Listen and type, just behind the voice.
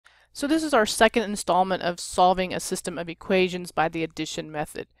So this is our second installment of solving a system of equations by the addition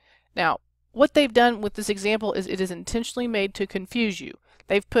method. Now, what they've done with this example is it is intentionally made to confuse you.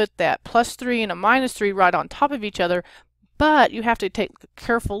 They've put that plus 3 and a minus 3 right on top of each other, but you have to take a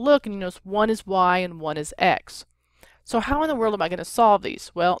careful look and you notice one is y and one is x. So how in the world am I going to solve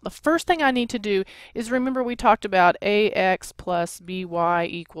these? Well, the first thing I need to do is remember we talked about ax plus by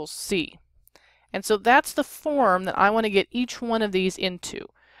equals c. And so that's the form that I want to get each one of these into.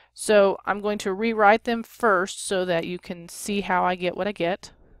 So I'm going to rewrite them first so that you can see how I get what I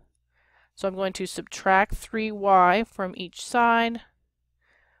get. So I'm going to subtract 3y from each side,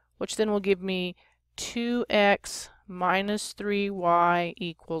 which then will give me 2x minus 3y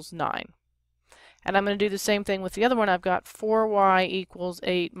equals 9. And I'm going to do the same thing with the other one. I've got 4y equals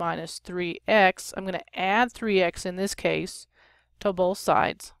 8 minus 3x. I'm going to add 3x in this case to both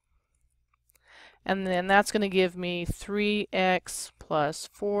sides. And then that's going to give me 3x plus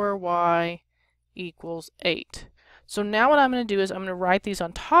 4y equals 8. So now what I'm going to do is I'm going to write these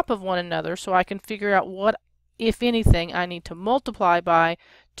on top of one another so I can figure out what, if anything, I need to multiply by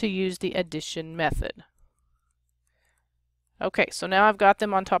to use the addition method. Okay, so now I've got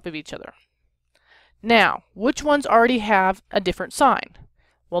them on top of each other. Now, which ones already have a different sign?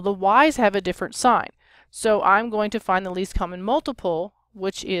 Well, the y's have a different sign. So I'm going to find the least common multiple,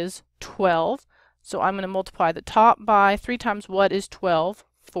 which is 12. So I'm going to multiply the top by 3 times what is 12?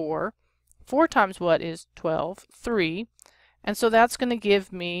 4. 4 times what is 12? 3. And so that's going to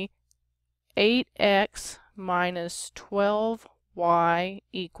give me 8x minus 12y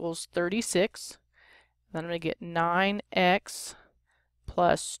equals 36. Then I'm going to get 9x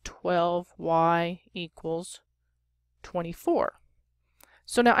plus 12y equals 24.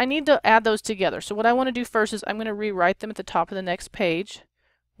 So now I need to add those together. So what I want to do first is I'm going to rewrite them at the top of the next page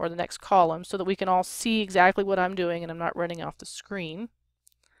or the next column so that we can all see exactly what I'm doing and I'm not running off the screen.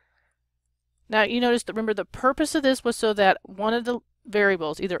 Now you notice that, remember, the purpose of this was so that one of the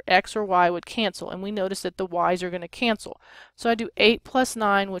variables, either x or y, would cancel, and we notice that the y's are going to cancel. So I do 8 plus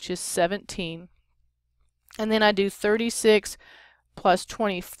 9, which is 17, and then I do 36 plus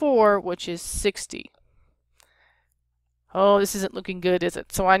 24, which is 60. Oh, this isn't looking good, is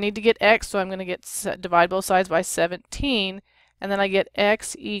it? So I need to get x, so I'm going to divide both sides by 17, and then I get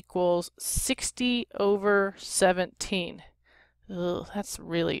x equals 60 over 17. Ugh, that's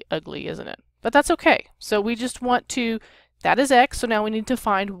really ugly, isn't it? But that's okay. So we just want to, that is x, so now we need to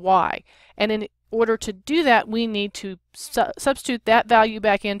find y. And in order to do that, we need to substitute that value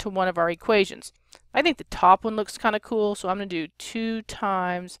back into one of our equations. I think the top one looks kind of cool, so I'm going to do 2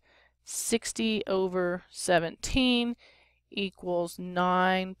 times 60 over 17 equals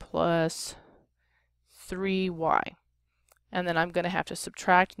 9 plus 3y. And then I'm going to have to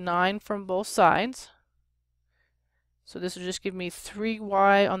subtract 9 from both sides. So this will just give me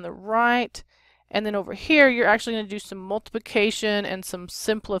 3y on the right. And then over here, you're actually going to do some multiplication and some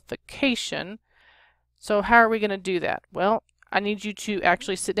simplification. So how are we going to do that? Well, I need you to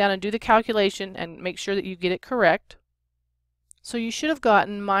actually sit down and do the calculation and make sure that you get it correct. So you should have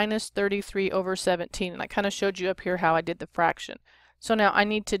gotten minus 33 over 17, and I kind of showed you up here how I did the fraction. So now I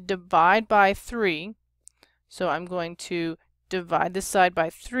need to divide by 3. So I'm going to divide this side by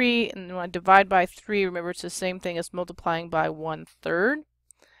 3, and when I divide by 3, remember it's the same thing as multiplying by 1/3.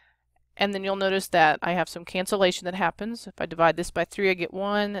 And then you'll notice that I have some cancellation that happens. If I divide this by 3, I get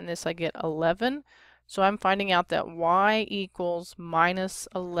 1, and this I get 11. So I'm finding out that y equals minus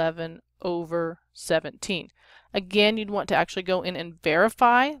 11 over 17. Again, you'd want to actually go in and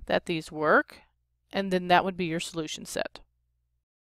verify that these work, and then that would be your solution set.